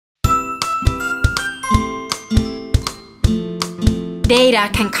Data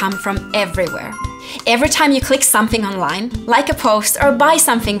can come from everywhere. Every time you click something online, like a post or buy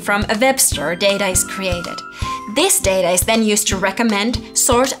something from a web store, data is created. This data is then used to recommend,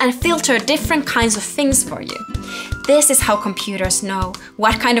 sort and filter different kinds of things for you. This is how computers know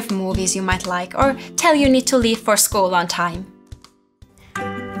what kind of movies you might like or tell you need to leave for school on time.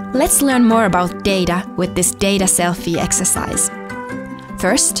 Let's learn more about data with this data selfie exercise.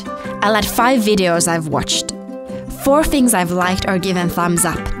 First, I'll add 5 videos I've watched, 4 things I've liked or given thumbs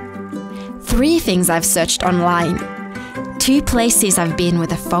up, 3 things I've searched online, 2 places I've been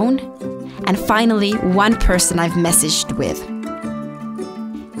with a phone, and finally 1 person I've messaged with.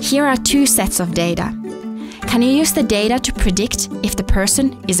 Here are 2 sets of data. Can you use the data to predict if the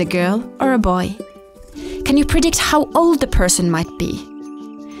person is a girl or a boy? Can you predict how old the person might be?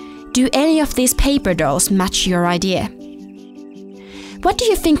 Do any of these paper dolls match your idea? What do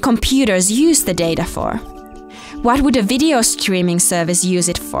you think computers use the data for? What would a video streaming service use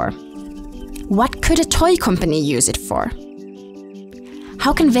it for? What could a toy company use it for?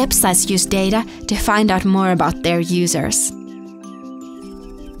 How can websites use data to find out more about their users?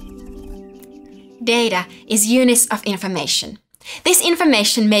 Data is units of information. This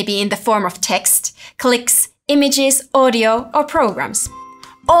information may be in the form of text, clicks, images, audio, or programs.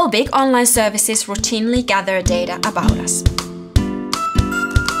 All big online services routinely gather data about us.